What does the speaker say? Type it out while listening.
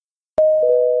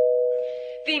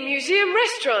The museum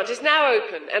restaurant is now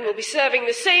open and will be serving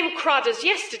the same crud as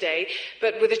yesterday,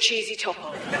 but with a cheesy top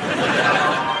on.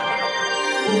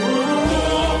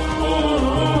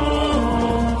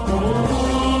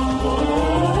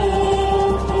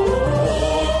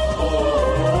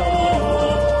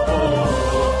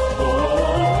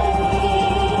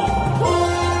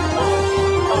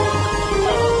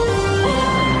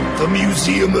 The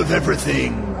Museum of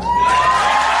Everything.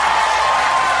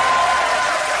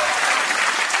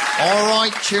 All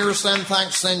right, cheers then,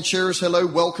 thanks then, cheers, hello,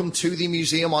 welcome to the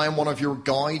museum. I am one of your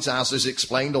guides, as is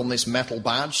explained on this metal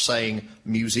badge saying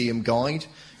Museum Guide.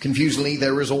 Confusingly,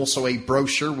 there is also a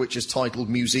brochure which is titled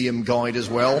Museum Guide as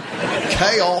well.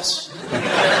 Chaos!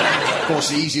 Of course,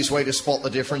 the easiest way to spot the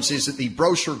difference is that the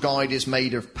brochure guide is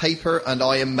made of paper and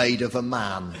I am made of a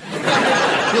man.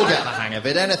 You'll get the hang of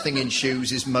it. Anything in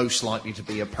shoes is most likely to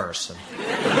be a person.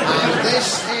 And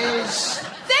this is...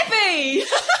 Debbie!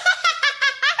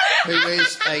 Who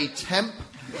is a temp.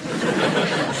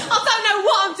 I don't know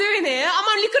what I'm doing here. I'm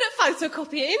only good at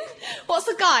photocopying. What's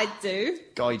the guide do?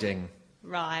 Guiding.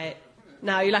 Right.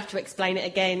 No, you'll have to explain it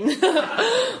again.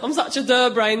 I'm such a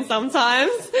brain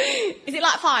sometimes. Is it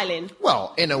like filing?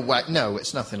 Well, in a way, no,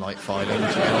 it's nothing like filing,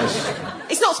 to be honest.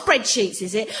 It's not spreadsheets,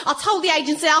 is it? I told the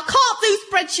agency I can't do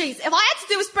spreadsheets. If I had to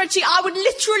do a spreadsheet, I would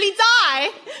literally die.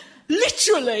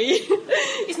 Literally.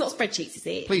 It's not spreadsheets, is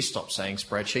it? Please stop saying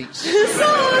spreadsheets.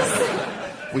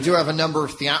 Sauce. We do have a number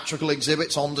of theatrical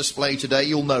exhibits on display today.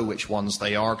 You'll know which ones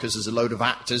they are, because there's a load of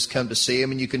actors come to see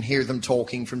them, and you can hear them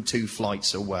talking from 2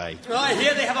 flights away. I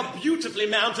hear they have a beautifully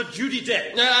mounted Judi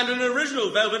Dench. And an original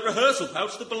velvet rehearsal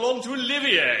pouch that belonged to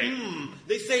Olivier.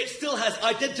 They say it still has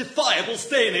identifiable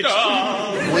stainage.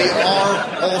 We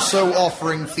are also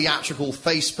offering theatrical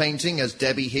face painting, as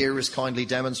Debbie here is kindly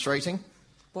demonstrating.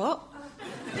 What?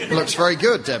 Looks very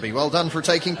good, Debbie. Well done for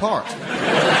taking part.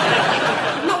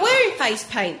 I'm not wearing face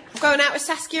paint. I'm going out with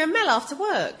Saskia and Mel after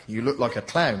work. You look like a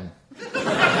clown.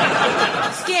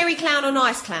 Scary clown or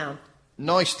nice clown?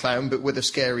 Nice clown, but with a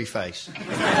scary face.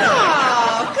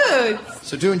 Oh, good.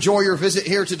 So to enjoy your visit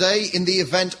here today, in the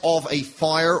event of a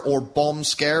fire or bomb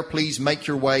scare, please make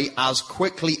your way as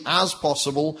quickly as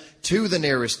possible to the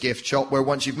nearest gift shop, where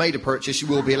once you've made a purchase, you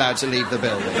will be allowed to leave the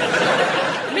building.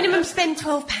 Minimum spend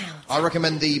 £12. I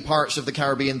recommend the Pirates of the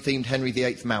Caribbean-themed Henry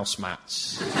VIII mouse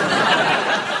mats. Hey,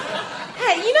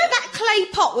 you know that clay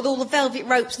pot with all the velvet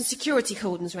ropes and security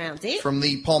cordons around it? From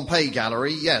the Pompeii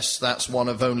Gallery, yes, that's one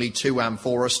of only 2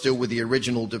 amphoras still with the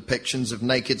original depictions of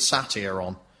naked satyr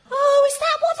on. Oh, is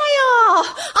that what they are?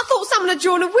 I thought someone had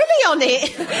drawn a willy on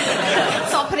it.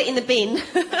 So I'll put it in the bin.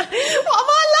 What am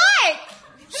I like?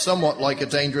 Somewhat like a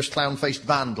dangerous clown-faced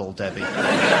vandal, Debbie.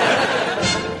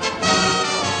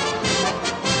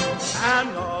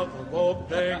 Another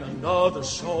opening, another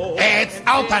show. It's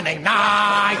opening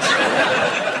night!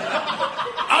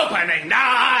 Opening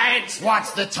night!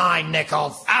 What's the time,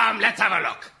 Nichols? Let's have a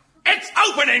look. It's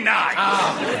opening night!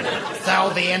 So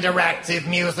the interactive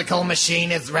musical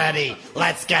machine is ready.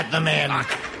 Let's get them in.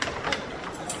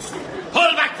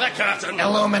 Pull back the curtain.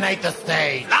 Illuminate the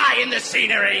stage. Lie in the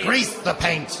scenery. Grease the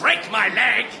paint. Break my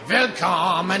leg.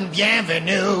 Welcome and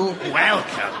bienvenue.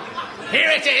 Welcome.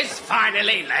 Here it is,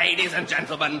 finally, ladies and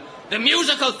gentlemen. The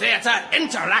musical theatre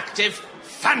interactive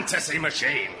fantasy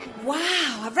machine. Wow,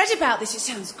 I've read about this. It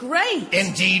sounds great.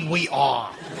 Indeed we are.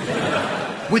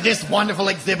 With this wonderful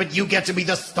exhibit, you get to be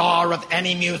the star of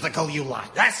any musical you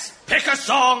like. Yes, pick a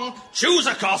song, choose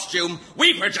a costume,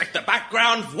 we project the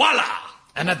background, voila!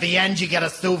 And at the end, you get a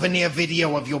souvenir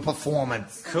video of your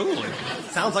performance. Cool.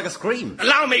 Sounds like a scream.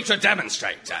 Allow me to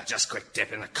demonstrate. Just quick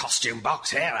dip in the costume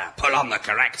box here, pull on the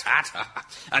correct hat,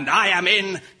 and I am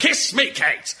in Kiss Me,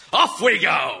 Kate. Off we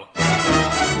go.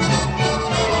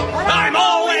 I'm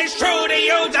always true to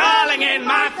you, darling, in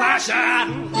my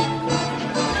fashion.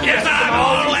 Yes, I'm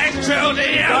always true to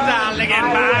you, darling, in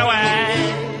my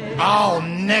way. Oh,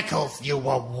 Nichols, you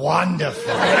were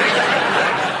wonderful.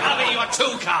 Bobby, you are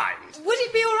too kind. Would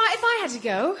it be all right if I had to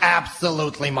go?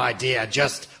 Absolutely, my dear.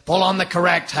 Just pull on the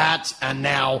correct hat, and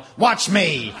now, watch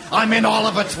me. I'm in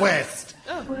Oliver Twist.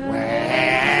 Oh. Where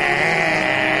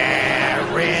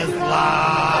is love?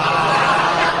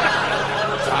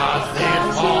 Does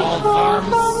it fall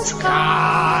from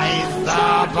skies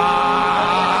above?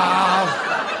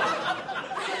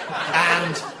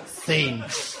 And scene.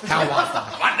 How was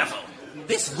that? Wonderful.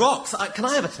 This rocks. Can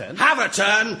I have a turn? Have a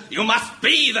turn? You must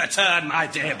be the turn, my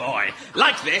dear boy.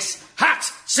 Like this, hat,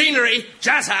 scenery,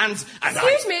 jazz hands, and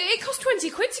Excuse me, it cost 20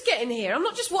 quid to get in here. I'm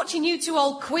not just watching you 2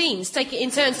 old queens take it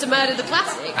in turns to murder the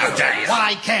classics. How dare you?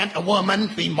 Why can't a woman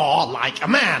be more like a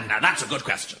man? Now, that's a good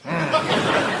question. Could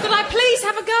I please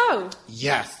have a go?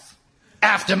 Yes.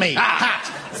 After me. Hat,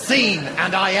 scene,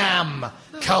 and I am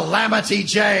Calamity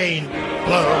Jane.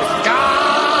 Blue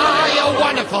sky, a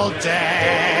wonderful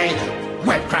day.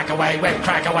 Whip, crack away, whip,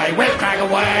 crack away, whip, crack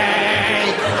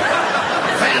away.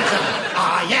 Phantom,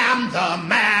 I am the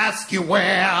mask you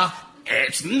wear.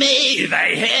 It's me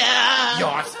they hear.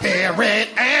 Your spirit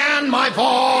and my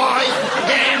voice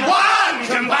in one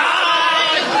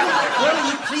combined.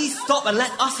 Will you please stop and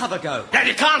let us have a go? And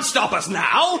you can't stop us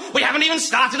now. We haven't even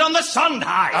started on the Sunday.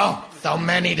 Oh, so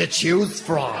many to choose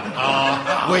from.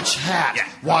 Which hat? Yeah.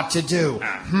 What to do?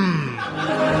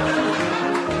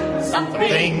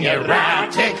 Something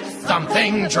erratic,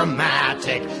 something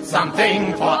dramatic,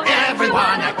 something for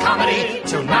everyone. A comedy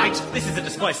tonight. This is a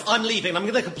disgrace. I'm leaving. I'm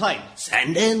going to complain.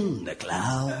 Send in the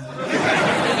clown.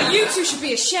 You two should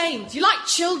be ashamed. You like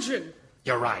children.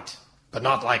 You're right, but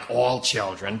not like all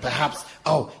children. Perhaps.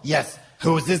 Oh, yes.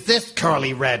 Whose is this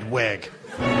curly red wig?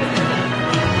 The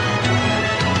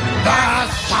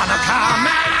sun'll come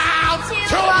out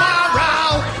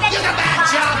tomorrow. You can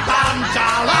bet your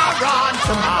 $1 on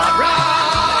tomorrow.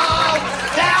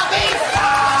 There'll be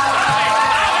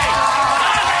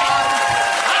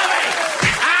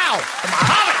Ow!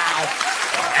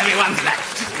 Everyone's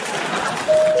left.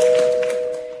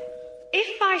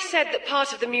 If I said that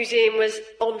part of the museum was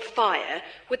on fire,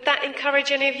 would that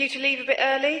encourage any of you to leave a bit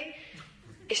early?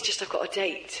 It's just I've got a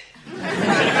date.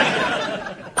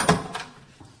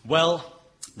 Well,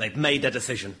 they've made their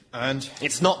decision. And?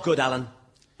 It's not good, Alan.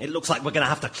 It looks like we're going to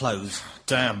have to close.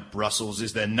 Damn, Brussels,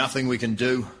 is there nothing we can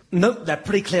do? No, they're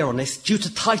pretty clear on this. Due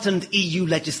to tightened EU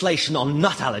legislation on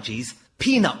nut allergies,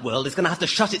 Peanut World is going to have to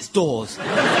shut its doors.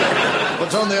 But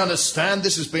don't they understand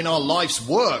this has been our life's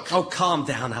work? Oh, calm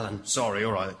down, Alan. Sorry,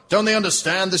 all right. Don't they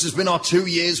understand this has been our 2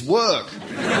 years' work?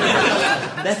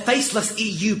 They're faceless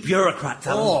EU bureaucrats,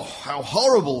 Alan. Oh, how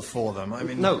horrible for them. I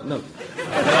mean... No. I suppose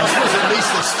at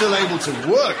least they're still able to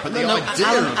work, but the idea...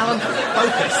 Alan,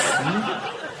 focus.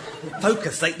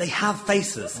 Focus. They have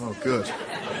faces. Oh, good.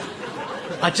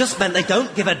 I just meant they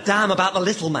don't give a damn about the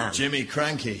little man. Jimmy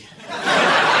Cranky.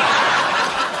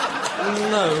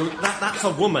 No, that's a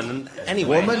woman.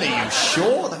 Anyway... Woman, are you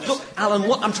sure? Look, Alan,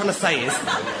 what I'm trying to say is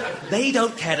they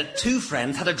don't care that two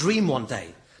friends had a dream one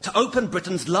day to open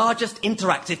Britain's largest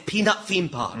interactive peanut theme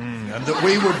park. And that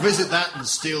we would visit that and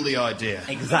steal the idea.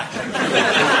 Exactly.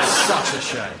 Such a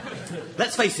shame.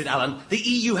 Let's face it, Alan, the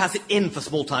EU has it in for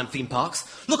small-time theme parks.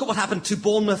 Look at what happened to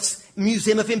Bournemouth's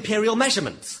Museum of Imperial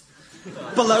Measurements.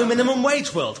 Below minimum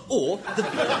wage world. Or the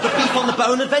beef on the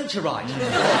bone adventure ride.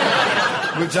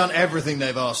 We've done everything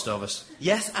they've asked of us.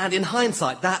 Yes, and in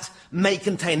hindsight, that may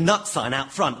contain nut sign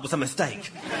out front was a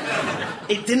mistake.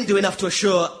 It didn't do enough to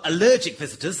assure allergic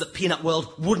visitors that Peanut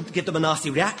World wouldn't give them a nasty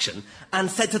reaction,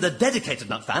 and said to the dedicated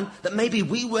nut fan that maybe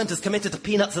we weren't as committed to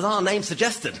peanuts as our name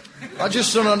suggested. I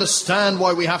just don't understand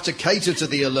why we have to cater to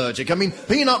the allergic. I mean,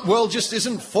 Peanut World just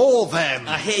isn't for them.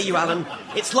 I hear you, Alan.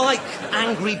 It's like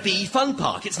Angry Bee Fun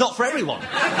Park. It's not for everyone.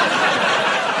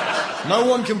 No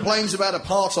one complains about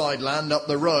apartheid land up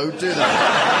the road, do they?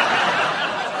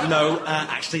 No,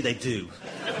 actually they do.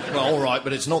 Well, all right,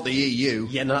 but it's not the EU.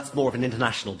 Yeah, no, that's more of an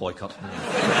international boycott.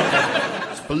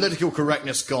 It's political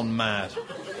correctness gone mad.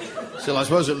 Still, I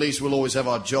suppose at least we'll always have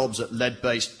our jobs at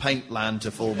lead-based paint land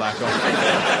to fall back on.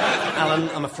 Alan,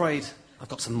 I'm afraid I've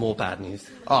got some more bad news.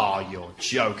 Oh, you're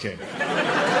joking.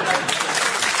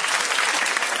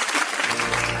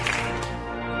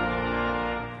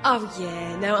 Oh,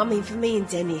 yeah. No, I mean, for me and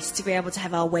Dennis to be able to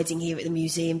have our wedding here at the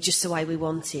museum just the way we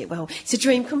want it, well, it's a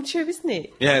dream come true, isn't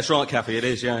it? Yeah, it's right, Kathy, it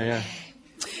is, yeah.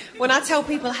 When I tell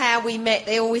people how we met,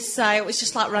 they always say it was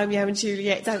just like Romeo and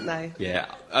Juliet, don't they? Yeah.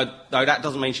 No, that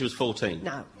doesn't mean she was 14.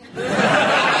 No.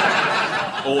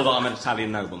 Or that I'm an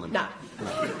Italian nobleman. No.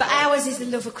 But ours is the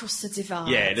love across the divide.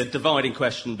 Yeah, the dividing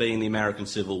question being the American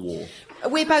Civil War.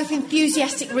 We're both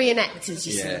enthusiastic reenactors,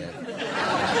 you see.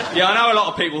 Yeah, I know a lot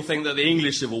of people think that the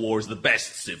English Civil War is the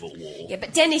best Civil War. Yeah,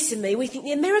 but Dennis and me, we think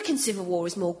the American Civil War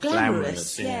is more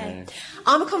glamorous. Yeah.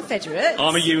 I'm a Confederate.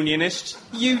 I'm a Unionist.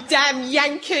 You damn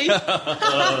Yankee.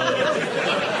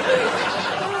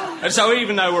 And so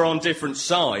even though we're on different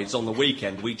sides on the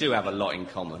weekend, we do have a lot in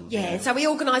common. Yeah, so we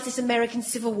organised this American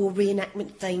Civil War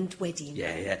reenactment-themed wedding.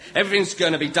 Yeah. Everything's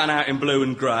going to be done out in blue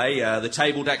and grey. The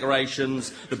table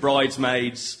decorations, the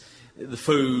bridesmaids, the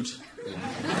food.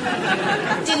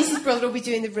 Dennis's brother will be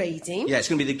doing the reading. Yeah, it's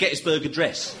going to be the Gettysburg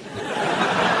Address.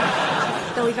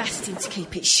 Though we've asked him to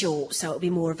keep it short, so it'll be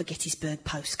more of a Gettysburg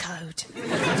postcode.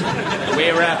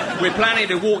 We're planning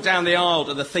to walk down the aisle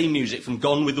to the theme music from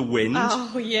Gone with the Wind.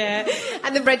 Oh, yeah.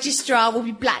 And the registrar will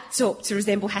be blacked up to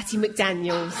resemble Hattie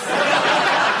McDaniels.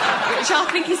 which I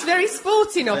think is very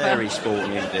sporting of her. Very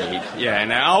sporting indeed. Yeah,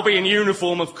 now, I'll be in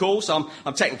uniform, of course. I'm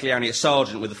technically only a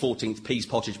sergeant with the 14th Peas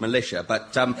Pottage Militia,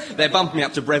 but they're bumping me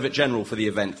up to Brevet General for the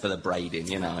event for the braiding,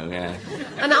 you know, yeah.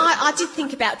 And I did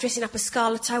think about dressing up as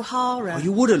Scarlett O'Hara. Oh,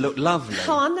 you would have looked lovely.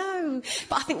 Oh, I know.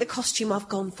 But I think the costume I've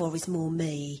gone for is more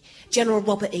me. General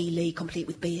Robert E. Lee, complete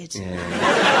with beard.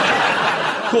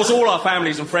 Yeah. Of course, all our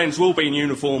families and friends will be in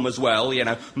uniform as well, you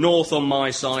know, north on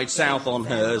my side, south on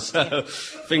hers.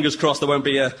 Fingers crossed there won't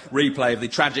be a replay of the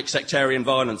tragic sectarian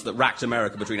violence that racked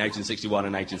America between 1861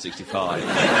 and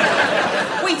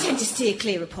 1865. We tend to steer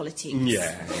clear of politics.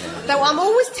 Yeah. Though I'm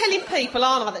always telling people,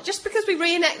 aren't I, that just because we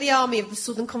reenact the army of the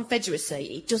Southern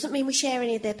Confederacy, it doesn't mean we share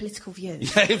any of their political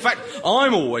views. Yeah, in fact,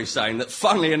 I'm always saying that,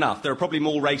 funnily enough, there are probably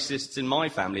more racists in my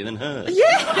family than hers.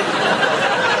 Yeah.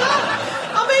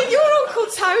 I mean, your Uncle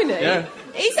Tony, yeah.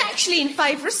 He's actually in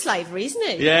favour of slavery, isn't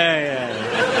he?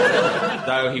 Yeah.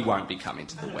 Though he won't be coming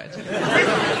to the wedding.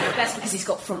 That's because he's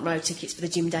got front row tickets for the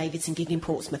Jim Davidson gig in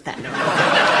Portsmouth that night.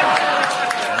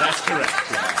 That's correct.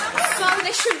 Yeah. So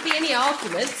there shouldn't be any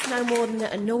arguments, no more than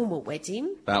at a normal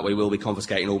wedding. But we will be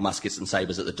confiscating all muskets and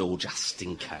sabres at the door just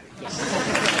in case. Yes.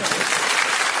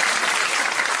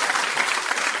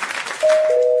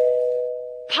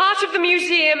 Part of the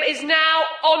museum is now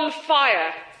on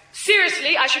fire.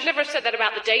 Seriously, I should never have said that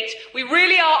about the date. We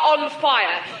really are on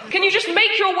fire. Can you just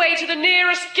make your way to the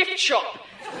nearest gift shop?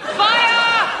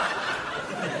 Fire!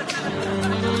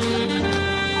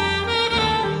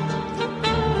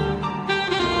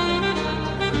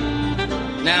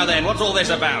 Now then, what's all this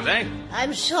about, eh?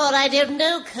 I'm sure I don't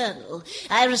know, Colonel.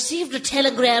 I received a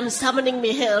telegram summoning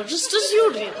me here just as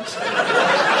you did.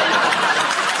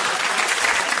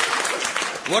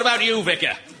 What about you,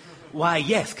 Vicar? Why,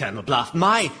 yes, Colonel Bluff.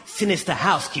 My sinister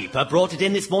housekeeper brought it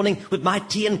in this morning with my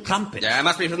tea and crumpets. Yeah, it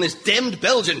must be from this demmed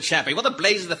Belgian chappie. What the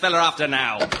blaze is the fella after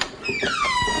now?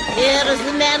 Here is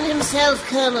the man himself,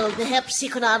 Colonel. Perhaps he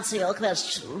can answer your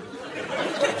question.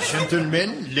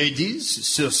 Gentlemen, ladies,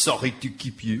 so sorry to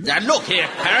keep you. Now, look here,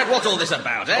 Parrot, what's all this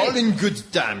about, eh? All in good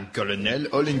time, Colonel,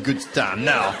 all in good time.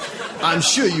 Now, I'm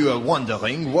sure you are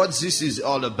wondering what this is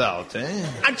all about, eh?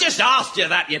 I just asked you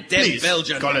that, you demmed Please,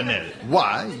 Belgian. Colonel,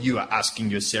 why, you are asking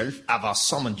yourself, have I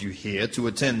summoned you here to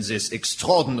attend this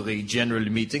extraordinary general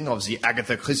meeting of the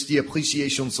Agatha Christie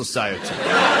Appreciation Society?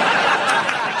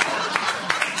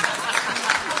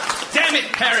 Damn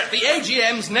it, Parrot, the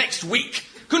AGM's next week.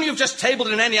 Couldn't you have just tabled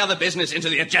in any other business into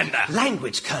the agenda?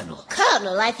 Language, Colonel.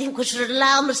 Colonel, I think we should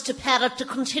allow Mr. Parrot to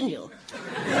continue.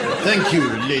 Thank you,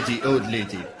 old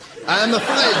lady. I'm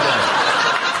afraid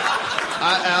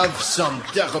I have some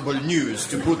terrible news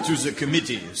to put to the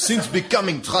committee. Since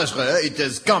becoming treasurer, it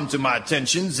has come to my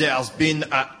attention there's been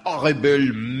a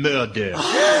horrible murder.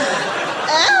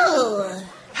 Oh!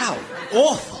 How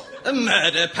awful. A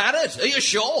murder, Parrot? Are you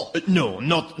sure? No,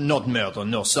 not murder,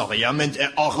 no, sorry. I meant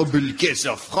a horrible case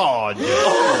of fraud.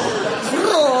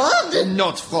 Fraud?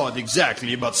 Not fraud,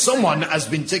 exactly, but someone has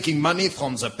been taking money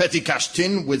from the petty cash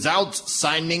tin without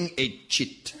signing a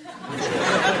chit.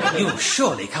 You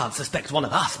surely can't suspect one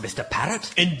of us, Mr.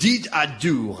 Parrot. Indeed I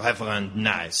do, Reverend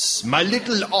Nice. My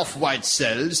little off-white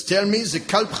cells tell me the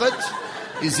culprit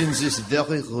is in this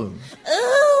very room.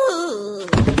 Oh!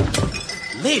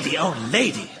 Lady, oh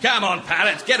lady. Come on,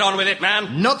 Parrot, get on with it,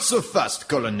 man. Not so fast,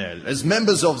 Colonel. As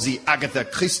members of the Agatha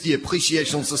Christie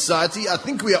Appreciation Society, I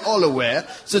think we are all aware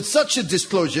that such a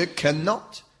disclosure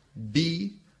cannot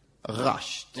be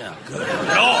rushed. Oh, good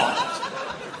Lord.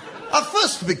 I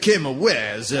first became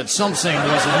aware that something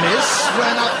was amiss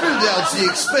when I filled out the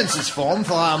expenses form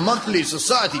for our monthly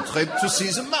society trip to see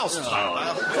the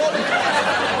mousetrap.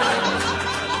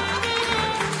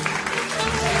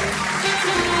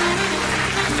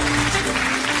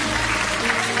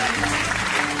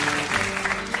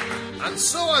 And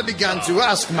so I began to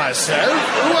ask myself,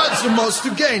 who had the most to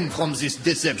gain from this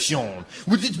deception?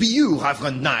 Would it be you,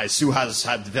 Reverend Nice, who has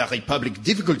had very public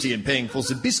difficulty in paying for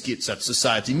the biscuits at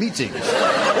society meetings?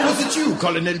 Or was it you,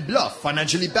 Colonel Bluff,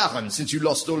 financially barren since you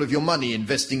lost all of your money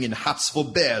investing in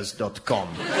hatsforbears.com?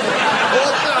 Or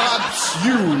perhaps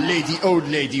you, old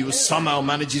lady, who somehow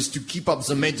manages to keep up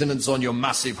the maintenance on your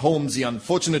massive home, the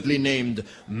unfortunately named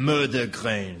Murder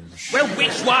Grange? Well,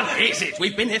 which one is it?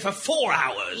 We've been here for 4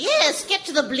 hours. Yes, get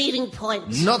to the bleeding point.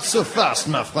 Not so fast,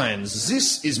 my friends.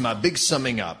 This is my big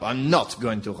summing up. I'm not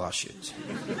going to rush it.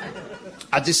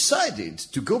 I decided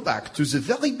to go back to the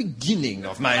very beginning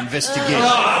of my investigation.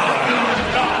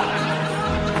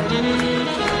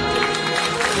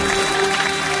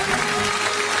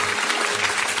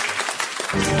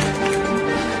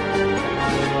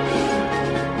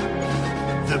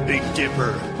 The Big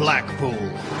Dipper, Blackpool.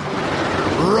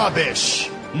 Rubbish.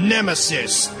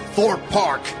 Nemesis, Thorpe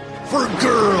Park, For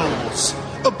Girls,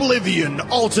 Oblivion,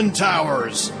 Alton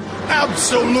Towers.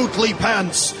 Absolutely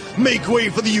pants. Make way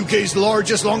for the UK's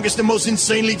largest, longest, and most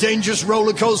insanely dangerous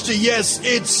roller coaster. Yes,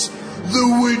 it's the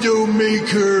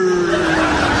Widowmaker.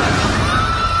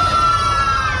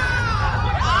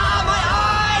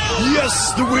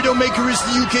 Yes, the Widowmaker is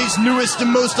the UK's newest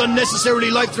and most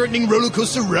unnecessarily life-threatening roller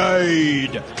coaster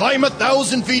ride. Climb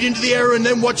 1,000 feet into the air and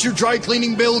then watch your dry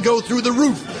cleaning bill go through the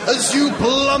roof as you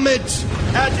plummet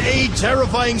at a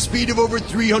terrifying speed of over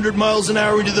 300 miles an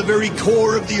hour into the very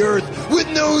core of the earth with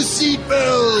no seatbelt.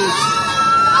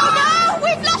 Oh no,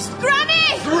 we've lost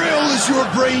Granny! Thrill as your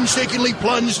brain shakenly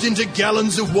plunged into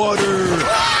gallons of water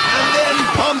and then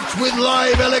pumped with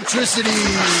live electricity.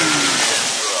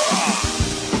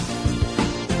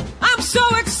 I'm so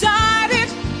excited,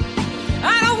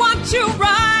 I don't want to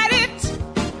ride it.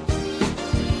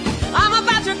 I'm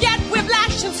about to get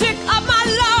whiplash and sick of my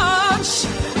lunch.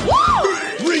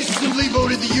 Woo! Recently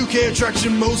voted the UK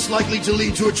attraction most likely to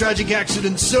lead to a tragic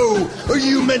accident. So, are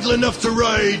you mental enough to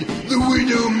ride the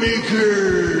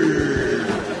Widowmaker?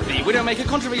 The Widowmaker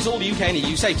contravenes all UK and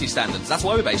EU safety standards. That's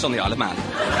why we're based on the Isle of Man.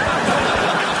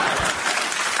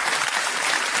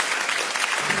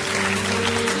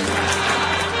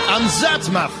 And that,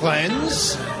 my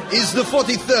friends, is the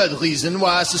 43rd reason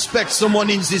why I suspect someone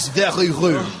in this very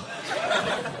room.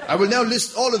 I will now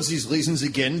list all of these reasons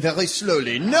again very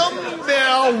slowly. Number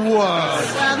 1.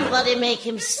 Somebody make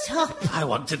him stop. I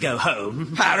want to go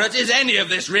home. Parrot, is any of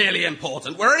this really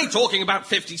important? We're only talking about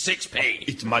 56p.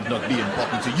 It might not be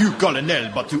important to you,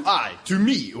 Colonel, but to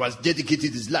me, who has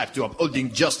dedicated his life to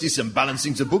upholding justice and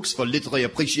balancing the books for literary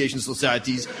appreciation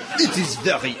societies, it is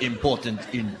very important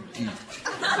indeed.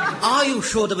 Are you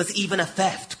sure there was even a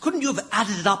theft? Couldn't you have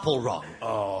added it up all wrong?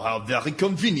 Oh, how very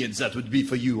convenient that would be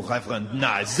for you, Reverend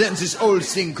Nye. Then this whole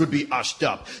thing could be hushed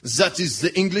up. That is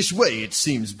the English way, it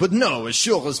seems. But no, as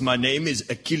sure as my name is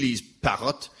Achilles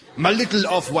Parrot, my little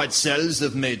off-white cells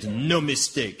have made no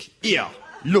mistake. Here,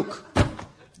 look.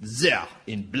 There,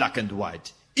 in black and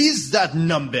white. Is that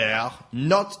number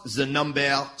not the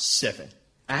number 7?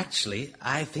 Actually,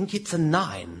 I think it's a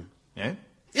 9. Eh?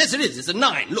 Yes, it is. It's a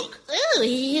 9. Look. Oh,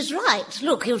 he's right.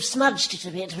 Look, you've smudged it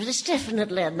a bit, but it's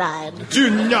definitely a 9. Do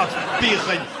not be...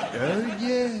 Oh,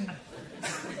 yeah.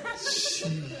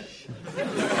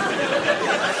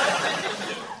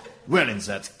 Well, in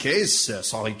that case,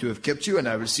 sorry to have kept you, and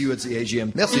I will see you at the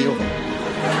AGM. Merci, au revoir.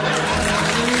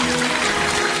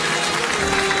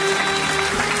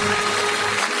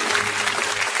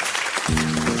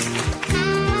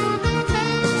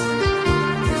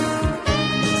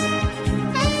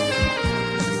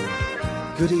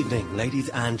 Good evening, ladies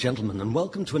and gentlemen, and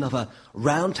welcome to another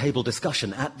roundtable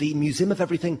discussion at the Museum of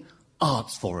Everything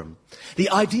Arts Forum. The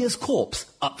Ideas Corpse,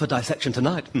 up for dissection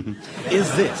tonight,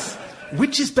 is this.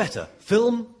 Which is better,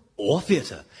 film or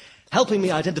theatre? Helping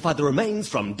me identify the remains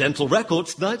from dental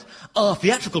records tonight, our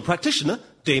theatrical practitioner,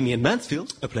 Damien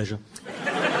Mansfield. A pleasure.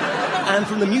 And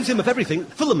from the Museum of Everything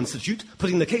Film Institute,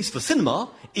 putting the case for cinema,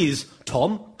 is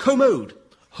Tom Commode.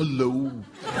 Hello.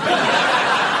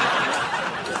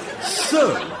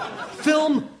 So,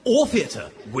 film or theatre,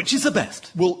 which is the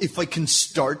best? Well, if I can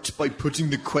start by putting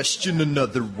the question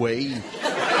another way.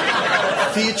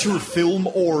 Theatre, film,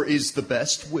 or is the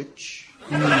best? Which?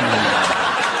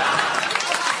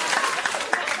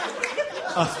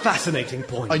 A fascinating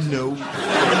point. I know.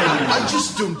 I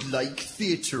just don't like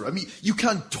theatre. I mean, you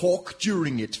can't talk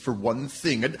during it, for one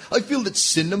thing. And I feel that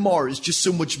cinema is just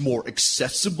so much more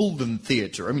accessible than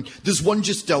theatre. I mean, there's one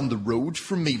just down the road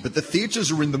from me, but the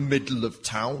theatres are in the middle of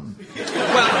town.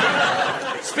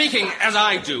 Well, speaking as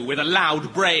I do with a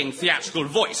loud, braying theatrical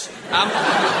voice,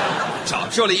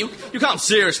 Tom, surely you can't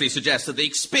seriously suggest that the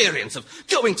experience of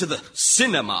going to the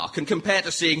cinema can compare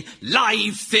to seeing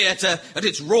live theatre at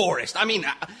its rawest. I mean,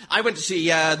 I went to see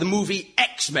the movie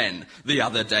X-Men the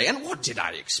other day, and what did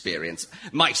I experience?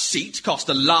 My seat cost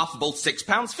a laughable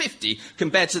 £6.50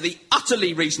 compared to the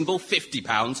utterly reasonable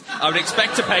 £50 I would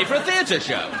expect to pay for a theatre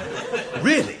show.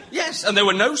 Really? Yes, and there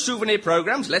were no souvenir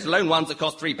programmes, let alone ones that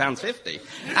cost £3.50.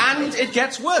 And it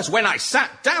gets worse. When I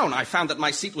sat down, I found that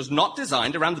my seat was not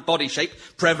designed around the body shape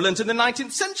prevalent in the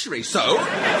 19th century. So,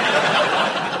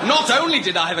 not only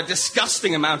did I have a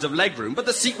disgusting amount of legroom, but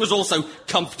the seat was also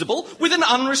comfortable with an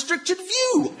unrestricted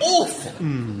view. Awful.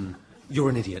 You're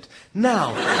an idiot.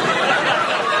 Now,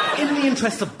 in the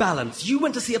interest of balance, you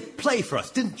went to see a play for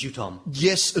us, didn't you, Tom?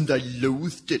 Yes, and I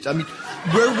loathed it. I mean,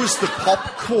 where was the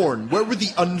popcorn? Where were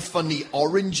the unfunny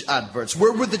orange adverts?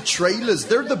 Where were the trailers?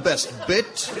 They're the best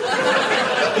bit.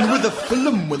 And with a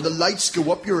film, when the lights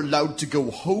go up, you're allowed to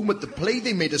go home. At the play,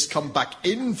 they made us come back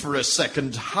in for a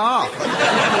second half. If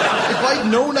I'd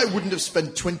known, I wouldn't have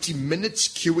spent 20 minutes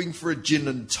queuing for a gin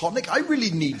and tonic. I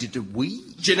really needed a wee.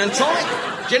 Gin and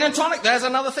tonic? Gin and tonic, there's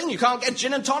another thing. You can't get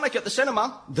gin and tonic at the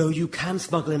cinema. Though you can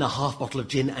smuggle in a half bottle of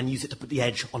gin and use it to put the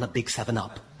edge on a big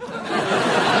 7-Up.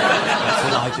 That's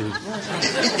what I do.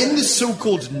 In the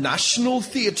so-called National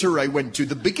Theatre I went to,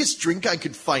 the biggest drink I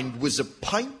could find was a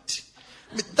pint.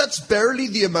 That's barely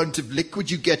the amount of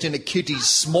liquid you get in a kiddie's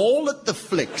small at the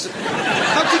flicks.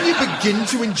 How can you begin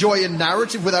to enjoy a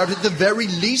narrative without, at the very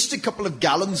least, a couple of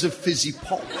gallons of fizzy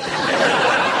pop?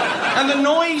 And the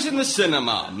noise in the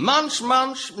cinema. Munch,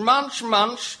 munch, munch,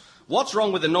 munch. What's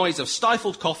wrong with the noise of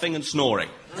stifled coughing and snoring?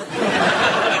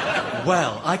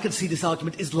 Well, I can see this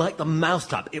argument is like the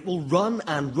mousetrap. It will run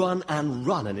and run and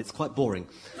run, and it's quite boring.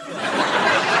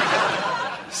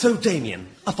 So, Damien,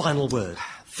 a final word.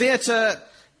 Theatre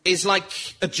is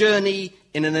like a journey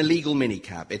in an illegal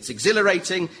minicab. It's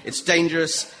exhilarating, it's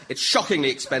dangerous, it's shockingly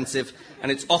expensive, and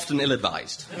it's often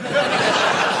ill-advised.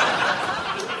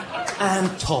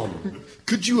 And Tom.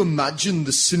 Could you imagine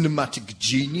the cinematic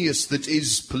genius that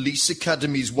is Police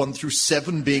Academies 1 through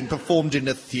 7 being performed in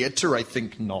a theatre? I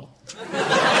think not.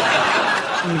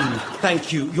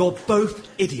 Thank you. You're both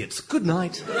idiots. Good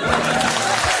night.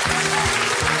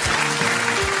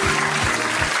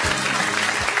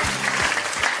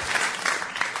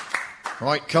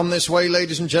 Right, come this way,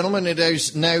 ladies and gentlemen. It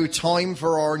is now time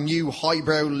for our new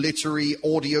highbrow literary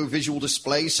audio-visual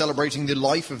display celebrating the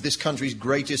life of this country's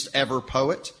greatest ever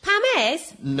poet. Pam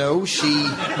is? No, she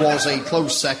was a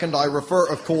close second. I refer,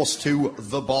 of course, to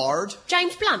the Bard.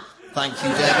 James Blunt. Thank you,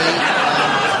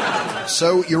 Debbie.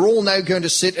 So you're all now going to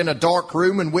sit in a dark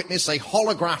room and witness a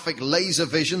holographic laser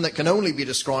vision that can only be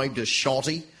described as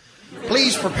shoddy.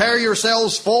 Please prepare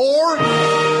yourselves for...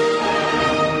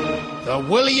 The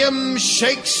William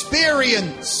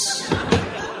Shakespearance.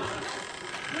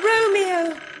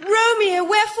 Romeo, Romeo,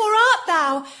 wherefore art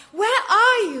thou? Where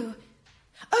are you?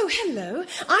 Oh, hello.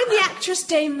 I'm the actress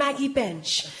Dame Maggie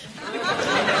Bench.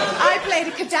 I played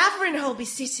a cadaver in Holby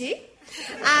City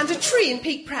and a tree in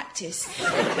Peak Practice.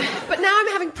 But now I'm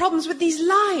having problems with these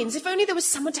lines. If only there was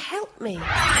someone to help me.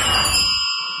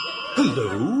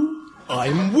 Hello,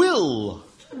 I'm Will.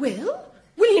 Will?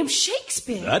 William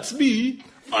Shakespeare? That's me.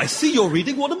 I see you're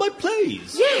reading one of my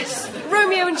plays. Yes,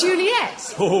 Romeo and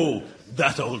Juliet. Oh,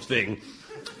 that old thing.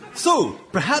 So,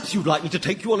 perhaps you'd like me to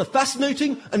take you on a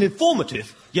fascinating and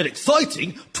informative, yet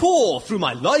exciting, tour through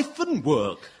my life and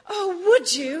work. Oh,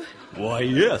 would you? Why,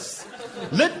 yes.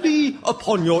 Let me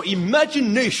upon your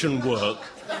imagination work.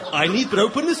 I need but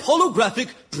open this holographic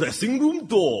dressing room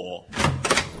door.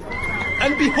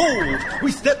 And behold,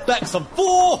 we step back some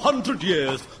 400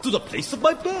 years to the place of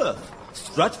my birth.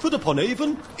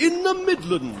 Stratford-upon-Avon in the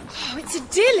Midlands. Oh, it's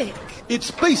idyllic. It's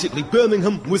basically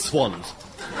Birmingham with swans.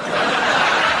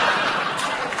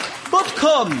 But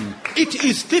come, it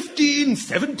is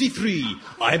 1573.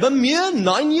 I'm a mere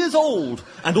 9 years old,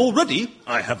 and already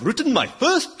I have written my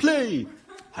first play.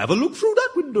 Have a look through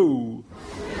that window.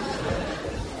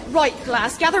 Right,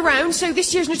 class, gather round. So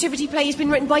this year's nativity play has been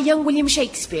written by young William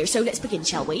Shakespeare, so let's begin,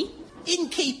 shall we?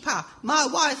 Innkeeper, my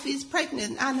wife is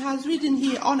pregnant and has ridden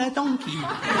here on a donkey.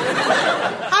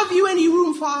 Have you any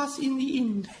room for us in the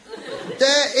inn?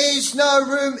 There is no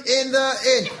room in the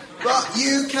inn, but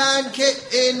you can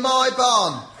get in my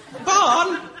barn.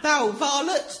 Barn? Thou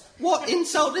varlet, what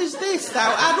insult is this,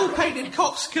 thou addle-pated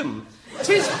coxcomb?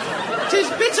 'Tis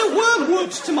bitter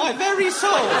wormwood to my very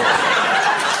soul.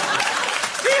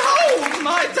 Behold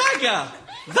my dagger!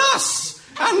 Thus!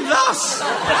 And thus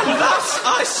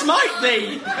I smite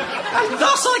thee, and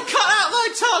thus I cut out thy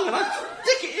tongue, and I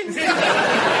stick it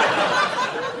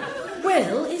in.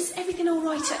 Well, is everything all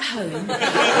right at home?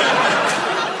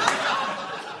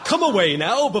 Come away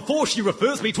now, before she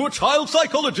refers me to a child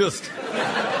psychologist.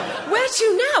 Where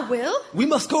to now, Will? We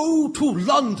must go to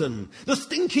London, the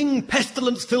stinking,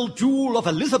 pestilence-filled jewel of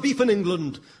Elizabethan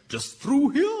England. Just through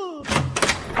here.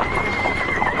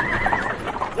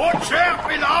 Watch out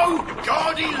below,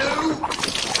 Gardy Lou!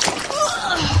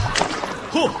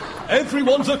 Huh,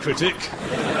 everyone's a critic.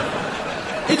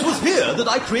 It was here that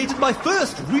I created my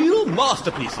first real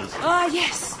masterpieces. Ah,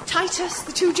 yes. Titus,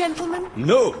 the two gentlemen.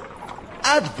 No,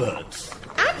 adverts.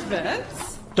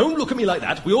 Adverts? Don't look at me like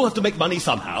that. We all have to make money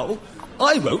somehow.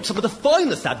 I wrote some of the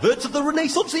finest adverts of the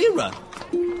Renaissance era.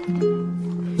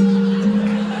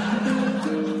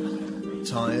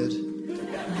 Tired?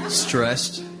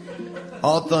 Stressed?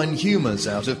 Art thine humours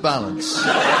out of balance?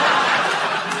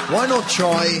 Why not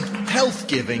try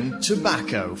health-giving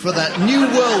tobacco for that new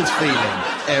world feeling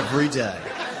every day?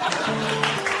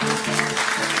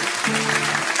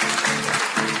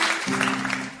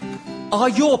 Are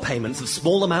your payments of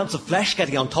small amounts of flesh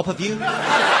getting on top of you?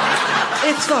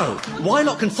 If so, why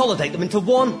not consolidate them into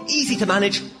one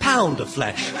easy-to-manage pound of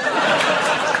flesh?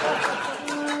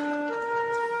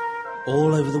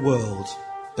 All over the world,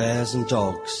 bears and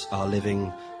dogs are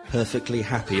living perfectly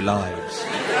happy lives.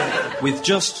 With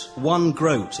just one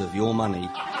groat of your money,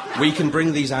 we can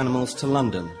bring these animals to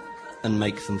London and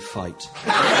make them fight.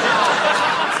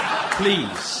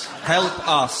 Please, help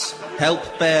us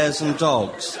help bears and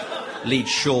dogs lead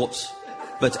short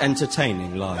but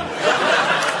entertaining lives.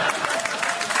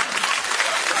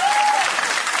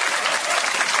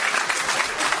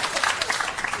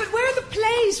 But where are the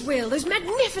plays, Will? Those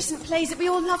magnificent plays that we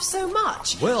all love so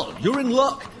much. Well, you're in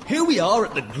luck. Here we are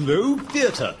at the Globe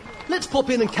Theatre. Let's pop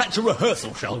in and catch a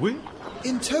rehearsal, shall we?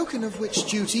 In token of which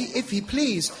duty, if he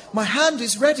please, my hand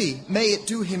is ready. May it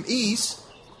do him ease.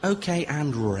 OK,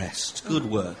 and rest. Good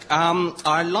work.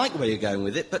 I like where you're going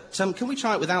with it, but can we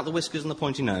try it without the whiskers and the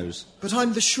pointy nose? But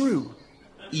I'm the shrew.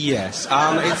 Yes.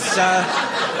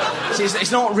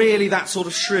 It's not really that sort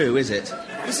of shrew, is it?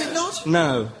 Is it not?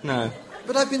 No.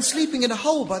 But I've been sleeping in a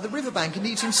hole by the riverbank and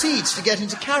eating seeds to get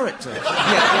into character.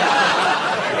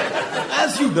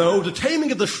 As you know, The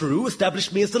Taming of the Shrew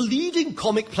established me as the leading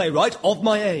comic playwright of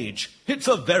my age. It's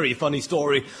a very funny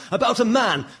story about a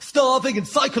man starving and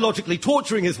psychologically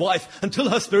torturing his wife until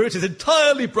her spirit is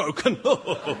entirely broken.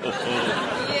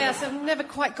 Yes, I've never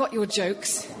quite got your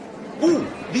jokes. Ooh,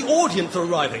 the audience are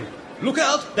arriving. Look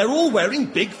out, they're all wearing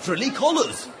big frilly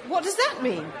collars. What does that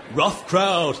mean? Rough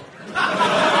crowd.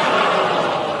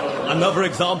 Another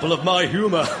example of my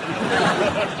humour.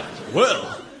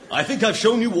 Well, I think I've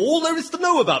shown you all there is to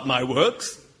know about my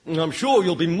works. I'm sure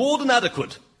you'll be more than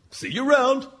adequate. See you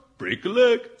round. Break a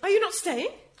leg. Are you not staying?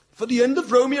 For the end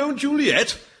of Romeo and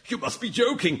Juliet? You must be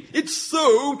joking. It's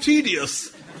so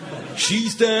tedious.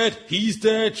 She's dead, he's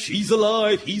dead, she's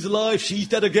alive, he's alive, she's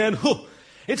dead again. Huh.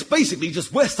 It's basically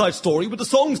just West Side Story with the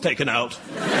songs taken out.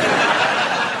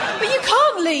 But you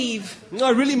can't leave.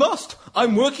 I really must.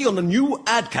 I'm working on a new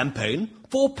ad campaign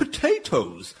for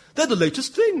potatoes. They're the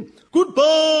latest thing.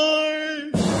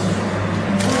 Goodbye!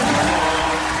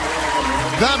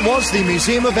 That was The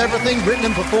Museum of Everything, written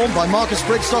and performed by Marcus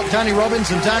Brigstock, Danny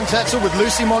Robbins and Dan Tetzel with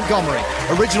Lucy Montgomery.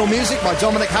 Original music by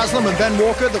Dominic Haslam and Ben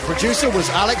Walker. The producer was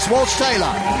Alex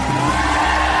Walsh-Taylor.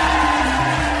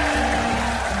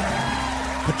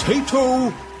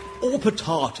 Potato or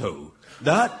potato?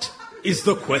 That is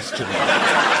the question.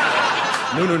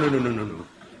 No.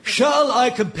 Shall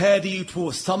I compare you to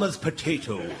a summer's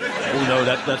potato? Oh, no,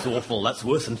 that's awful. That's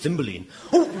worse than Cymbeline.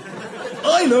 Oh,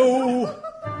 I know.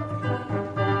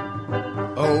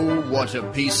 Oh, what a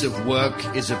piece of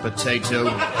work is a potato.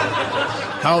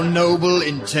 How noble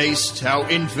in taste, how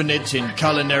infinite in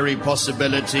culinary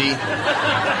possibility,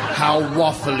 how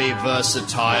waffly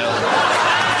versatile.